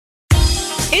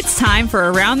It's time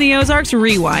for Around the Ozarks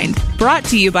Rewind, brought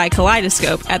to you by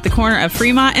Kaleidoscope at the corner of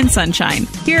Fremont and Sunshine.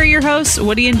 Here are your hosts,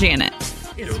 Woody and Janet.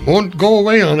 It won't go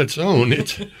away on its own.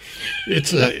 It's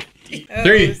 3,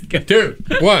 2,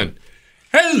 1.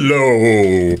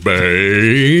 Hello,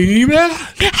 baby.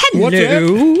 Hello. What's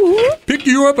that? Pick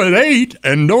you up at 8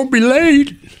 and don't be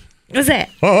late. What's that?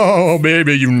 Oh,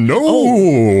 baby, you know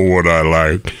what I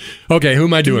like. Okay, who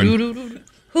am I doing?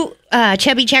 Who?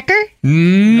 Chubby Checker?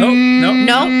 No.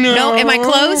 No. Am I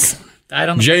close? Died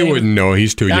on the Jay plane. wouldn't know.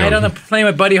 He's too young. Died on the plane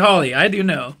with Buddy Holly. I do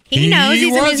know. He knows. He's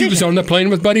a musician. He was on the plane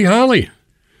with Buddy Holly.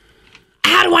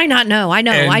 How do I not know? I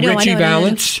know. And I know. Richie I know.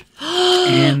 Valens.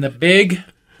 And the big...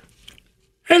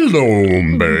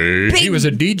 Hello, babe. He was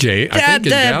a DJ, I think,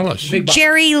 in Dallas.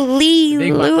 Jerry Lee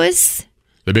Lewis.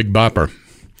 The Big Bopper.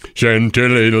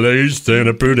 Chantilly lace and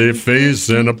a pretty face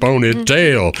and a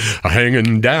ponytail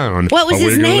hanging down. What was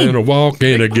his name? A wiggle and a walk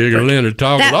and a giggle and a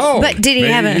talk. But did he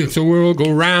have a... the world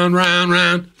go round, round,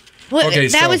 round. What, Okay,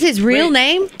 that was his real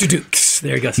name?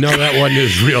 There he goes. No, that wasn't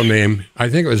his real name. I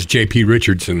think it was J.P.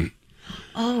 Richardson.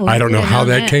 Oh, I don't know how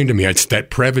that that came to me. It's that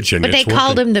Prevagen. But they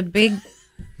called him the Big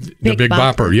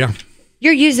Bopper, yeah.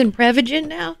 You're using Prevagen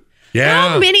now? Yeah.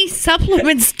 How many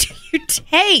supplements do you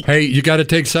take? Hey, you got to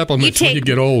take supplements when you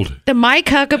get old. The Mike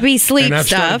Huckabee sleep And I've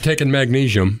stuff. started taking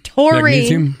magnesium. Taurine.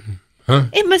 Magnesium? Huh?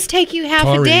 It must take you half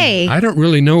Taurine. a day. I don't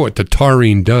really know what the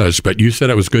taurine does, but you said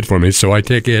it was good for me, so I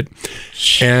take it.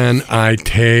 And I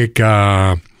take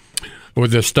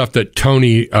with the stuff that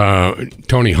Tony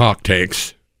Hawk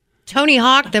takes. Tony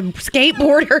Hawk, the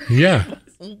skateboarder. Yeah.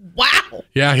 Wow.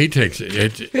 Yeah, he takes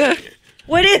it.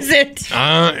 What is it?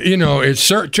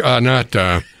 It's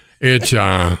it's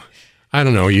I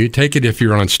don't know. You take it if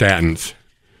you're on statins.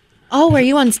 Oh, are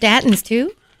you on statins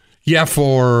too? Yeah,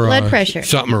 for blood pressure.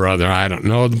 Something or other. I don't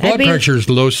know. The blood pressure is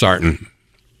losartan.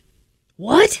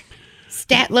 What?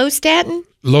 Low statin?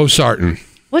 Losartan.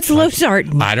 What's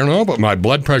losartan? I don't know, but my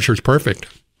blood pressure is perfect.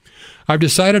 I've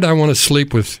decided I want to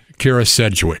sleep with Kira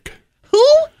Sedgwick. Who?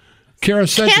 Kira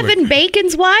Sedgwick. Kevin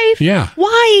Bacon's wife? Yeah.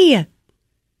 Why?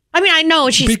 I mean, I know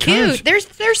she's Because cute.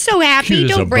 They're so happy.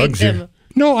 Don't break them.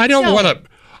 No, I don't want to.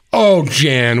 Oh,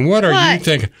 Jan, what are you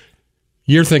thinking?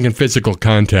 You're thinking physical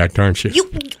contact, aren't you?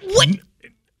 What did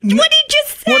you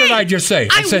just say? What did I just say?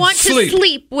 I said want sleep. to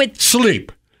sleep with...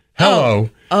 Sleep. Hello.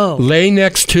 Oh. Lay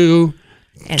next to,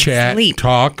 and chat, sleep.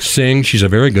 talk, sing. She's a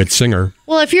very good singer.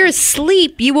 Well, if you're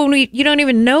asleep, you don't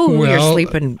even know who you're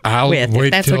sleeping I'll with. wait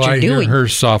if that's till what you're I doing. hear her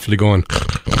softly going.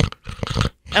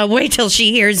 Wait till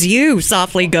she hears you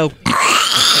softly go.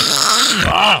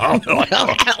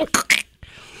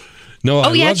 No, oh,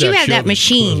 I yeah, love you that have show. that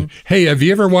machine. Hey, have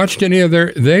you ever watched any of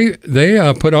their? They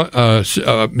put on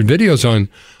videos on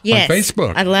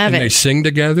Facebook. I love it. They sing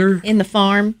together In the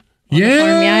farm.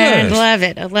 Yes. Yeah, I love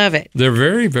it. They're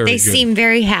very, very They good. seem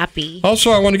very happy.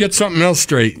 Also, I want to get something else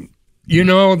straight. You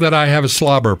know that I have a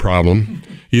slobber problem.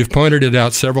 You've pointed it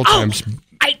out several times.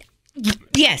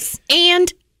 Yes,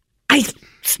 and I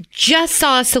just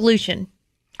saw a solution.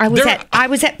 I was at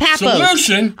Papo's.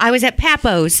 Solution? I was at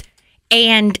Papo's,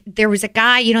 and there was a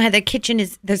guy. You know how the kitchen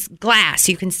is this glass.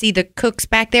 You can see the cooks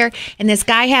back there, and this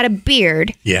guy had a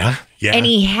beard. Yeah. And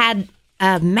he had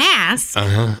a mask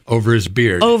over his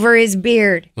beard.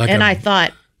 And I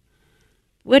thought,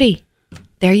 Woody,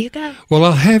 there you go. Well,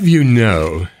 I'll have you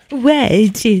know What?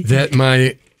 that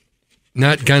my,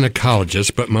 not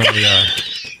gynecologist, but my,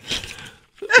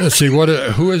 let's see,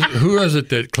 who is it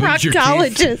that cleans your teeth?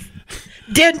 Proctologist.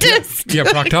 Dentist. Yeah,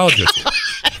 proctologist.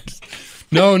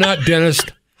 No, not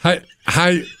dentist. Dental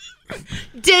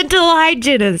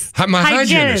hygienist. My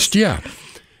hygienist, yeah.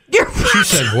 She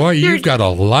said, boy, you've got a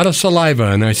lot of saliva.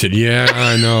 And I said, yeah,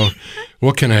 I know.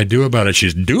 What can I do about it?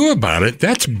 She's, do about it?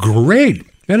 That's great.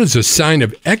 That is a sign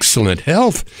of excellent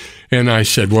health. And I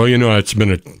said, well, it's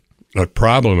been a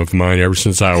problem of mine ever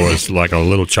since I was like a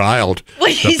little child.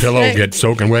 The pillow gets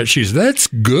soaking wet. That's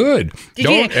good.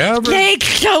 Don't ever.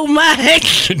 Thanks so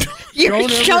much. You're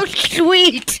so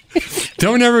sweet.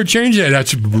 Don't ever change that.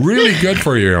 That's really good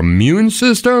for your immune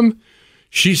system.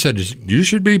 She said, you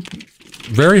should be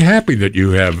very happy that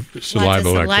you have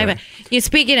saliva like that.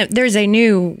 Speaking of, there's a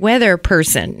new weather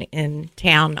person in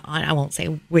town. I won't say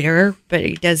where, but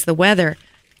he does the weather.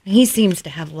 He seems to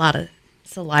have a lot of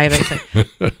saliva.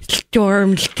 It's like,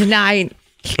 storms tonight.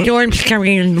 Storms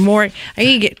coming in the morning.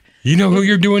 You know who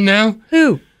you're doing now?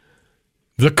 Who?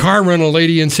 The car rental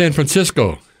lady in San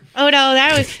Francisco. Oh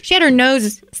no, she had her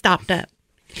nose stopped up.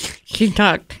 She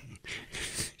talked.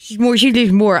 She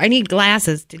did more. I need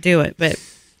glasses to do it, but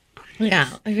yeah.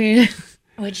 I mean,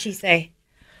 what'd she say?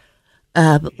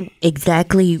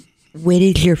 Exactly when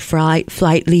is your flight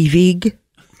leaving?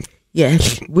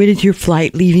 Yes. When is your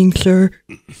flight leaving, sir?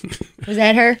 Was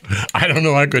that her? I don't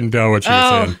know. I couldn't tell what she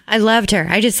was saying. I loved her.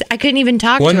 I couldn't even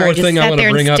talk to her. One more I just thing I sat want there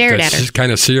to bring and up stared at that's her. just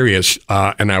kind of serious,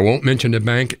 and I won't mention the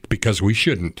bank because we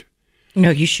shouldn't. No,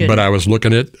 you shouldn't. But I was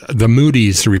looking at the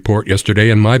Moody's report yesterday,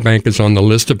 and my bank is on the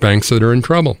list of banks that are in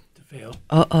trouble.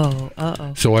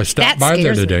 Uh-oh. So I stopped That by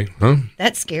there scares me. today. Huh?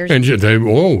 That scares And me. they,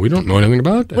 we don't know anything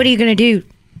about that. What are you going to do?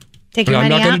 Take your I'm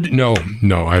money not out? going to.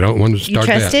 No, I don't want to You start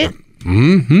trust that. it?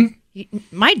 Mm-hmm.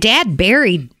 My dad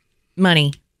buried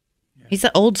money. He's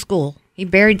old school. He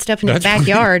buried stuff in his That's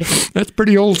backyard. That's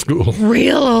pretty old school.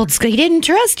 Real old school. He didn't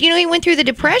trust. He went through the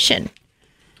Depression.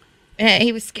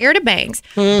 He was scared of banks.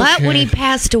 But when he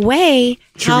passed away,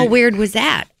 how weird was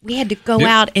that? We had to go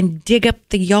out and dig up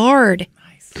the yard.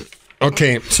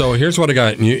 Okay, so here's what I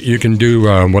got. You can do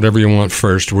whatever you want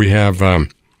first. We have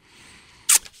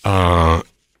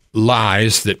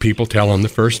lies that people tell on the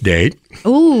first date.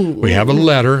 Ooh. We have a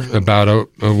letter about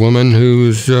a woman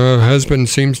whose husband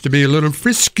seems to be a little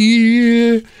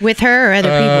frisky. With her or other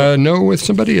people? No, with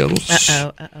somebody else.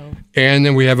 Uh-oh. And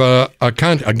then we have a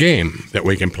game that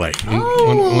we can play.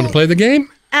 Want to play the game?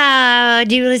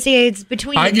 Do you want to say it's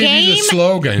between I the give game? you the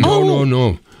slogan.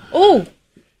 No. Oh.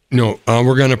 No,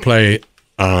 we're going to play,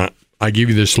 I give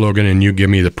you the slogan and you give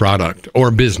me the product or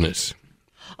business.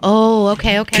 Oh,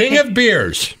 okay. King of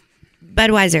beers.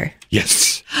 Budweiser.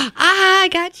 Yes. I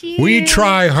got you. We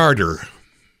try harder.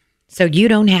 So you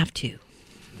don't have to.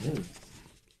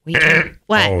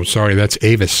 What? Oh, sorry, that's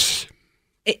Avis.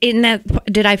 In that,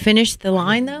 did I finish the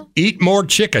line though? Eat more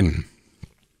chicken.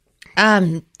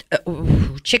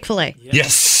 Chick-fil-A.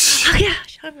 Yes. Oh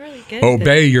gosh, I'm really good.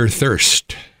 Obey your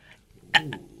thirst.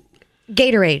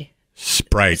 Gatorade.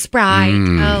 Sprite.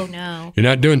 Oh no. You're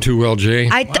not doing too well, Jay.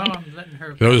 I'm letting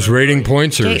her. Those rating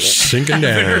points are sinking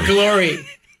Her down. glory.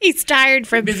 He's tired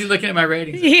from Busy looking at my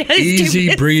ratings.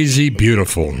 Easy breezy,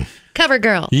 beautiful. Cover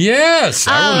girl. Yes.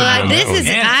 I would've This known is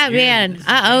that one. man.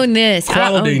 I own this.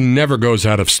 Quality never goes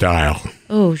out of style.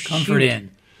 Oh Comfort in.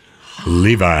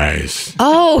 Levi's.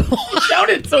 Oh. I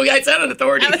sounded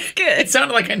authority. That was good. It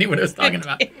sounded like I knew what I was talking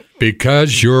about.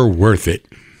 Because you're worth it.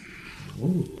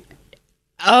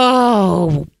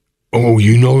 Oh. Oh,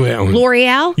 you know that one.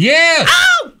 L'Oreal. Yes.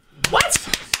 Oh. What?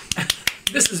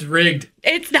 This is rigged.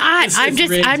 It's not. This is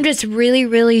rigged. I'm just really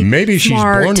Maybe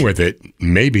smart. she's born with it.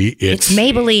 Maybe it's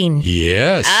Maybelline.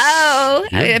 Yes. Oh,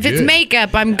 You're if it's good.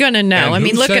 makeup, I'm gonna know. And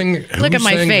who look sang- at who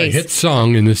my sang face. The hit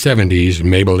song in the 70s,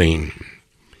 Maybelline.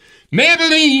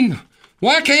 Maybelline,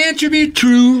 why can't you be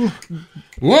true?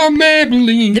 Oh,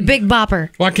 Maybelline. The Big Bopper.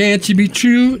 Why can't you be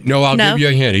true? No, I'll No. give you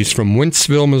a hint. He's from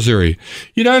Wentzville, Missouri.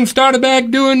 You done started back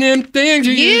doing them things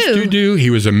you used to do. He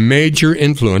was a major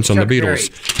influence on the Beatles.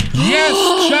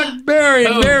 Yes, Chuck Berry.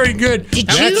 Very good. Did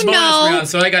That you was bonus know? round,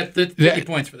 so I got 50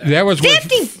 points for that. That was worth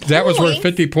 50 That was worth points?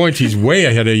 50 points. He's way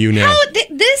ahead of you now. Oh,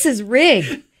 this is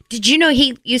rigged. Did you know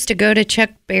he used to go to Chuck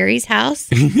Berry's house?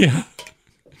 Yeah.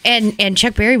 And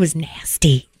Chuck Berry was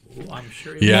nasty. I'm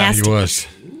sure. Yeah, Nasty. he was.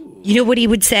 You know what he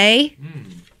would say?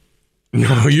 No,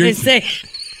 He'd say,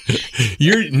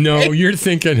 you're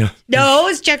thinking. no,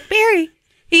 it's Chuck Berry.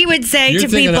 He would say You're to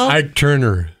thinking people, of Ike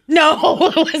Turner. no,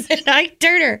 it wasn't Ike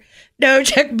Turner. No,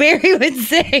 Chuck Berry would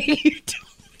say,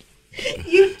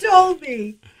 you told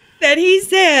me that he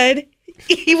said,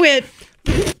 he went,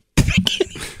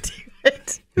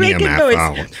 make a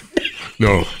noise.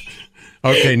 No.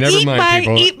 Okay, never mind,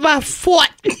 people. Eat my foot.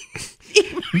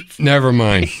 Never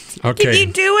mind. Can Okay. you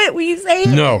do it? Will you say it?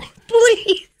 No.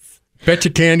 Please. Bet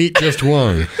you can't eat just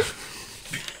one.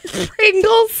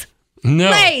 Pringles.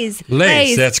 No. Lay's.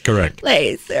 Lay's, that's correct.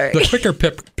 Lay's, sorry. The quicker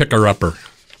picker-upper.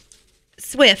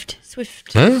 Swift.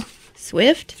 Huh?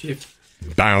 Swift.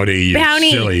 Bounty, you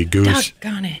Bounty. silly goose.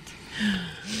 Doggone it.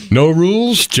 No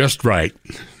rules, just right.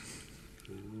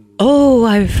 Oh,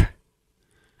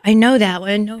 I know that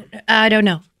one. No, I don't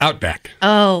know. Outback.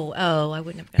 Oh, I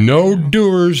wouldn't have gotten No that.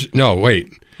 doers. No,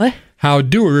 wait. What? How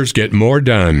doers get more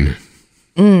done.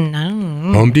 I don't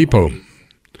know. Home Depot.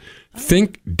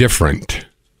 Think different.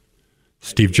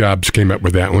 Steve Jobs came up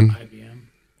with that one.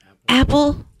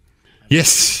 Apple?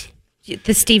 Yes.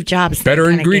 The Steve Jobs. Better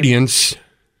kinda ingredients,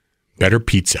 better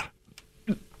pizza.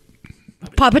 gave-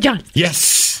 Papa John.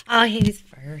 Yes. Oh, he's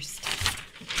first.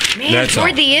 Man, That's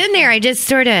toward all. the end there, I just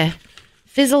sort of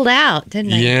fizzled out,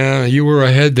 didn't I? Yeah, you were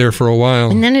ahead there for a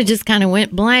while. And then it just kind of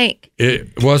went blank.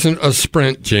 It wasn't a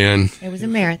sprint, Jan. It was a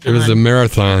marathon. It was a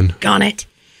marathon. Gone it.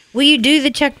 Will you do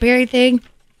the Chuck Berry thing?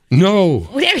 No.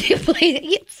 What? Is Not Chuck a bad Berry word.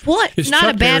 still alive? I don't know. What? Is Not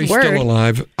Chuck a bad Berry word. still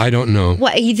alive? I don't know.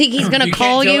 What? You think he's going to You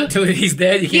call can't you? tell until he's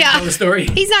dead. You can't tell the story.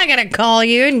 He's not going to call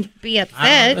you and be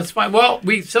upset. That's fine. Well,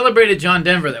 we celebrated John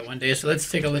Denver that one day, so let's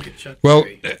take a look at Chuck Well,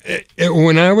 Berry.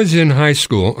 when I was in high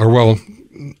school,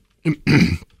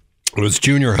 it was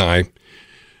junior high,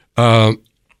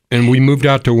 and we moved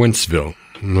out to Wentzville.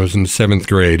 I was in 7th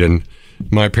grade, and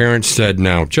my parents said,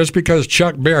 now, just because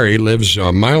Chuck Berry lives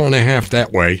a mile and a half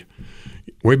that way,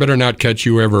 we better not catch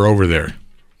you ever over there.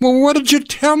 Well, what did you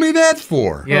tell me that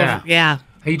for? Yeah. Yeah.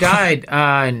 He died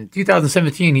in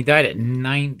 2017. He died at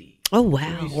 90. Oh,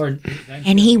 wow. Or,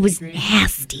 And he was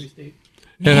nasty.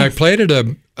 And I played at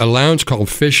a lounge called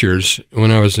Fisher's when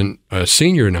I was a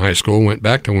senior in high school, went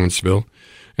back to Wentzville,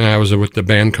 and I was with the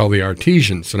band called the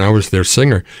Artesians, and I was their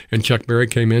singer. And Chuck Berry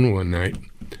came in one night.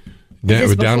 This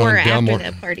was down before on or after Delmore.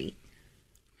 that party?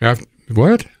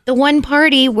 What? The one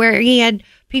party where he had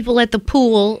people at the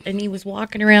pool and he was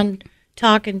walking around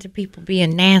talking to people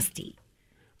being nasty.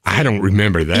 I don't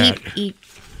remember that. Eat.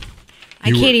 I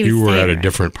can't even You were say at it a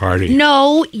different party.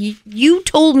 No, you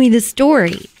told me the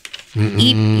story.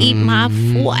 Eat my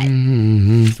foot.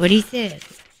 That's what he said.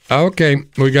 Okay,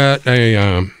 we got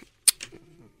a.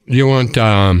 You want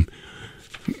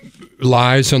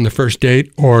lies on the first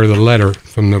date or the letter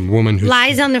from the woman who?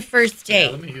 Lies on the first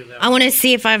date. I want to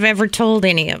see if I've ever told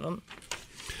any of them.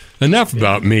 Enough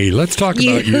about me. Let's talk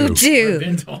about you. too.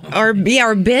 been told. Or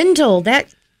been told.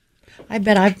 That. I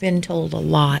bet I've been told a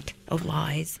lot of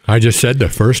lies. I just said the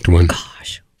first one.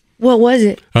 Gosh. What was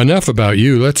it? Enough about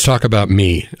you. Let's talk about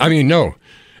me. I mean, no.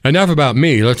 Enough about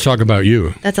me. Let's talk about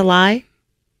you. That's a lie?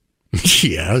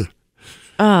 Yeah.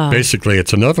 Basically,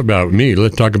 it's enough about me.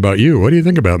 Let's talk about you. What do you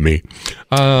think about me?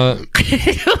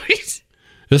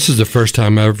 This is the first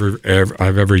time I've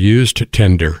ever used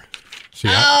Tinder. See,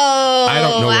 I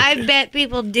don't know. I bet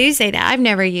people do say that. I've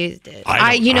never used it.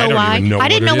 You know I don't why? even know I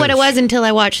didn't what know it what it is. was until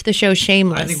I watched the show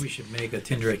Shameless. I think we should make a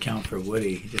Tinder account for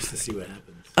Woody just to see what happens.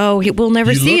 We'll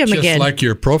never You see look him just again. like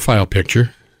your profile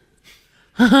picture.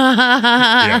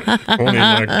 Yeah, only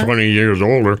like 20 years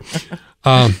older.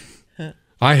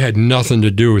 I had nothing to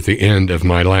do with the end of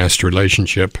my last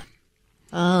relationship.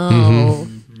 Oh.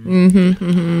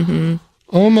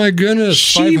 Oh my goodness!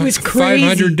 She was crazy.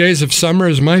 500 Days of Summer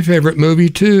is my favorite movie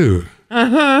too.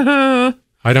 I'm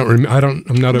not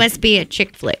a. Must be a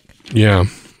chick flick. Yeah,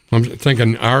 I'm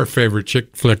thinking our favorite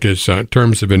chick flick is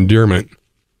Terms of Endearment.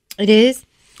 It is?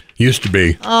 Used to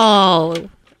be. Oh.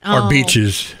 Or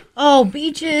Beaches. Oh,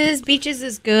 Beaches. Beaches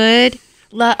is good.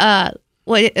 The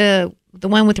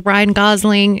one with Ryan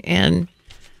Gosling and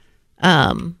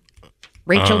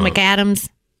Rachel McAdams.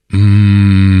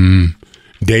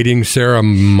 Dating Sarah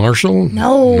Marshall?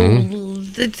 No.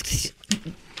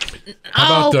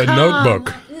 How about The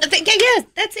Notebook? Yes,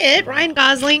 that's it. Ryan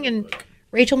Gosling and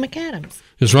Rachel McAdams.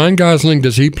 Is Ryan Gosling,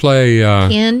 does he play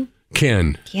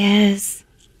Ken? Yes.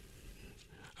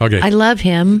 Okay. I love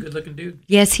him. Good looking dude.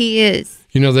 Yes, he is.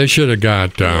 You know, they should have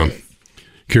got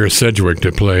Kira Sedgwick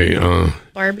to play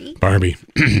Barbie? Barbie.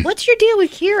 What's your deal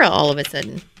with Kira all of a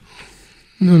sudden?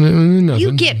 No, nothing.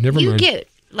 You get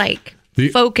The-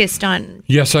 focused on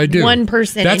Yes, I do. one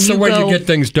person. That's and the way go, you get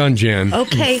things done, Jan.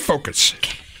 Okay. Focus.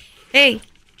 Hey,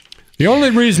 The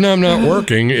only reason I'm not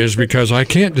working is because I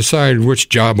can't decide which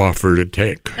job offer to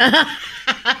take.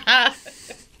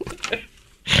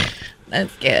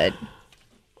 that's good.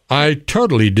 I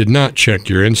totally did not check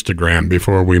your Instagram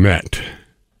before we met.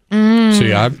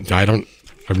 See, I've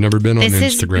never been on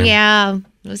Instagram.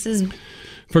 This is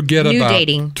Forget new about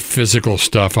dating. physical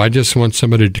stuff. I just want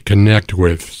somebody to connect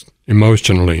with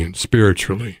emotionally and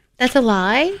spiritually. That's a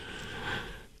lie.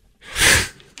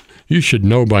 You should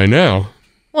know by now.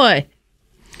 What?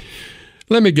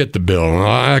 Let me get the bill.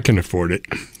 I can afford it.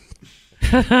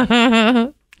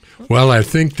 Well, I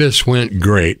think this went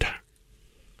great.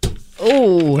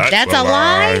 Oh, that's a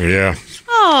lie? Yeah.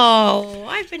 Oh,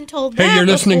 I've been told that. Hey, you're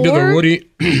listening to the before. Woody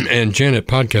and Janet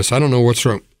podcast. I don't know what's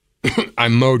wrong. I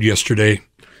mowed yesterday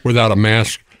without a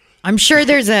mask. I'm sure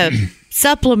there's a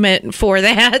supplement for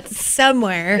that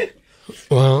somewhere.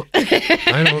 Well,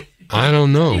 I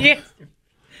don't know.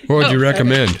 What would you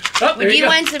recommend? Oh, there Do you you go.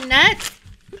 want some nuts?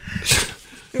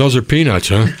 Those are peanuts,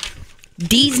 huh?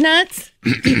 D's nuts?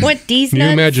 You want D's Can nuts?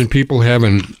 you imagine people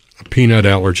having a peanut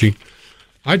allergy?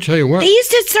 I tell you what. They used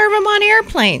to serve them on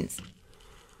airplanes.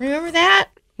 Remember that?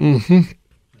 Mm-hmm.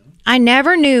 I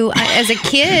never knew as a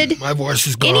kid My voice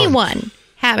is gone. anyone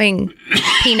having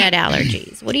peanut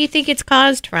allergies. What do you think it's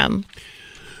caused from?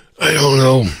 I don't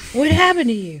know. What happened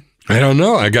to you? I don't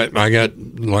know. I got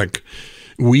like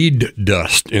weed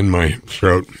dust in my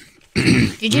throat.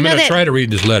 Did you I'm know going to that? try to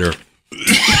read this letter.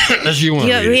 As you want.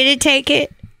 You want me to take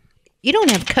it? You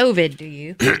don't have COVID, do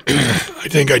you? I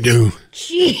think I do.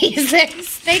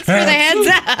 Jesus. Thanks for the heads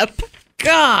up.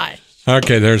 Gosh.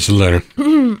 Okay, there's the letter.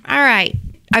 All right.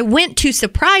 I went to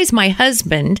surprise my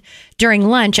husband during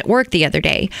lunch at work the other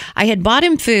day. I had bought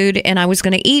him food and I was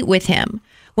going to eat with him.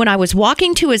 When I was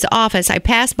walking to his office, I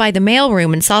passed by the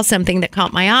mailroom and saw something that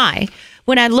caught my eye.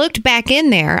 When I looked back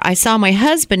in there, I saw my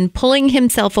husband pulling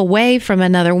himself away from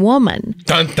another woman.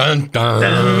 Dun, dun, dun.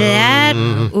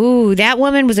 That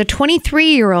woman was a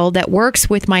 23-year-old that works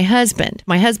with my husband.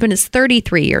 My husband is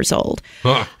 33 years old.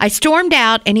 Huh. I stormed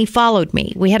out and he followed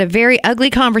me. We had a very ugly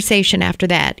conversation after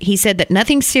that. He said that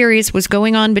nothing serious was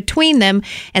going on between them,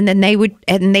 and then they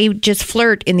would just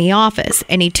flirt in the office.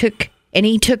 And he took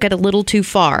it a little too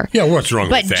far. Yeah, what's wrong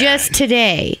with that? But just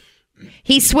today,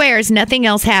 he swears nothing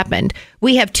else happened.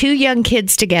 We have 2 young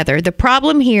kids together. The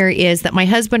problem here is that my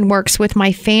husband works with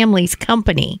my family's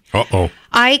company. Uh-oh.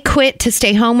 I quit to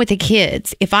stay home with the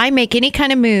kids. If I make any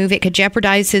kind of move, it could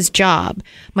jeopardize his job.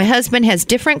 My husband has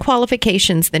different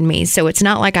qualifications than me, so it's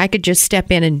not like I could just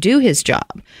step in and do his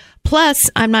job. Plus,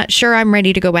 I'm not sure I'm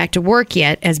ready to go back to work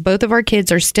yet, as both of our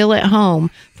kids are still at home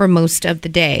for most of the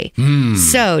day.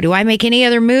 So, do I make any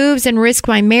other moves and risk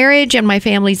my marriage and my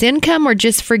family's income, or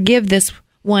just forgive this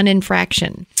one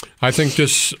infraction? I think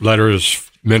this letter is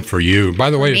meant for you.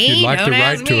 By the way, if you'd like to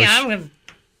write to us,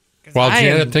 while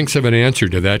Janet thinks of an answer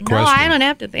to that question. No, I don't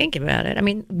have to think about it. I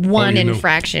mean, one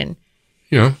infraction.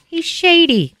 Yeah. He's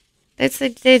shady.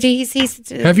 He's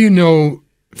Have you no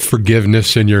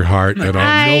forgiveness in your heart at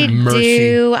all? No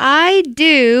mercy? I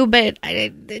do, but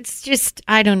it's just,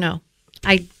 I don't know.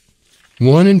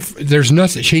 There's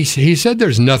nothing. He said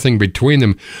there's nothing between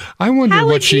them. I wonder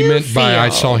what she meant by I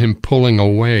saw him pulling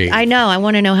away. I know. I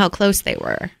want to know how close they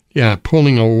were. Yeah,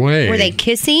 pulling away. Were they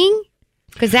kissing?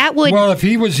 Because that would if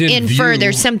he was infer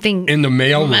there's something in the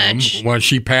mailroom when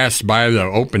she passed by the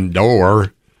open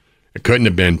door, it couldn't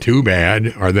have been too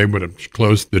bad, or they would have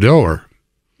closed the door.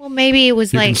 Well, maybe it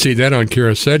was you can see that on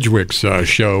Kira Sedgwick's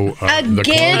show.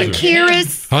 Again, Kira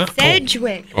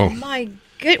Sedgwick. Oh my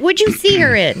good. What'd you see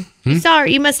her in? You saw her.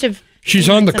 You must have. She's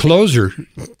on The Closer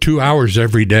 2 hours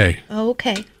every day. Oh,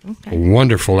 okay. A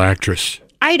wonderful actress.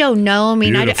 I don't know. I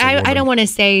mean, I don't want to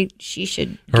say she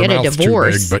should get a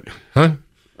divorce. Too big,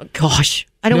 but gosh,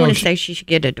 I don't want to say she should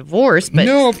get a divorce, but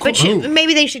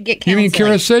maybe they should get counseling. You mean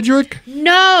Kira Sedgwick?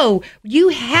 No,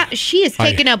 she is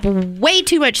taking up way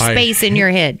too much space in your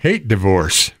head. Hate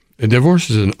divorce. A divorce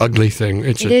is an ugly thing.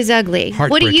 It is ugly.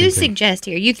 What do you suggest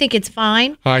here? You think it's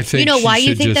fine? I think. You know why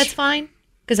you think that's fine?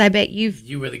 Because I bet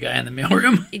You were the guy in the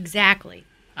mailroom. Exactly.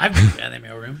 I've been the guy in the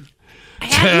mailroom.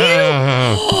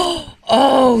 Have you?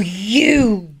 Oh,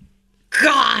 you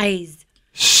guys.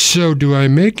 So, do I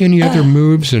make any other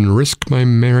moves and risk my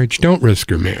marriage? Don't risk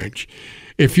your marriage.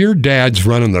 If your dad's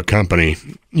running the company,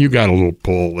 you got a little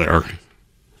pull there.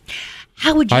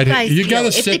 How would you guys feel? Gotta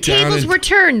if the tables were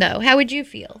turned, though, how would you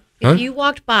feel? If you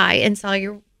walked by and saw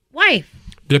your wife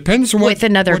Depends on with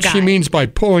another guy. She means by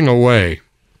pulling away.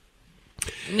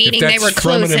 Meaning they were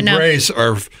close enough. From an embrace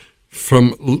or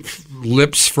from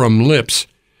lips,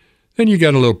 then you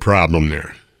got a little problem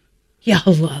there. Yeah,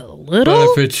 a little. But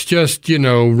if it's just,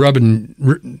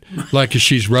 rubbing, like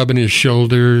she's rubbing his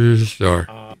shoulders or...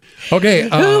 Okay.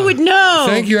 Who would know?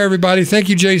 Thank you, everybody. Thank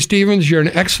you, Jay Stevens. You're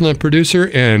an excellent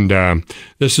producer. And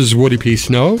this is Woody P.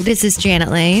 Snow. This is Janet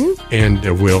Lane. And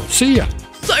we'll see ya.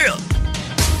 See ya.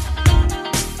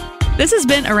 This has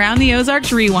been Around the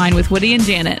Ozarks Rewind with Woody and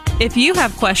Janet. If you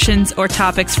have questions or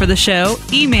topics for the show,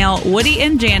 email Woody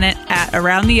and Janet at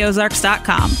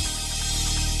aroundtheozarks.com.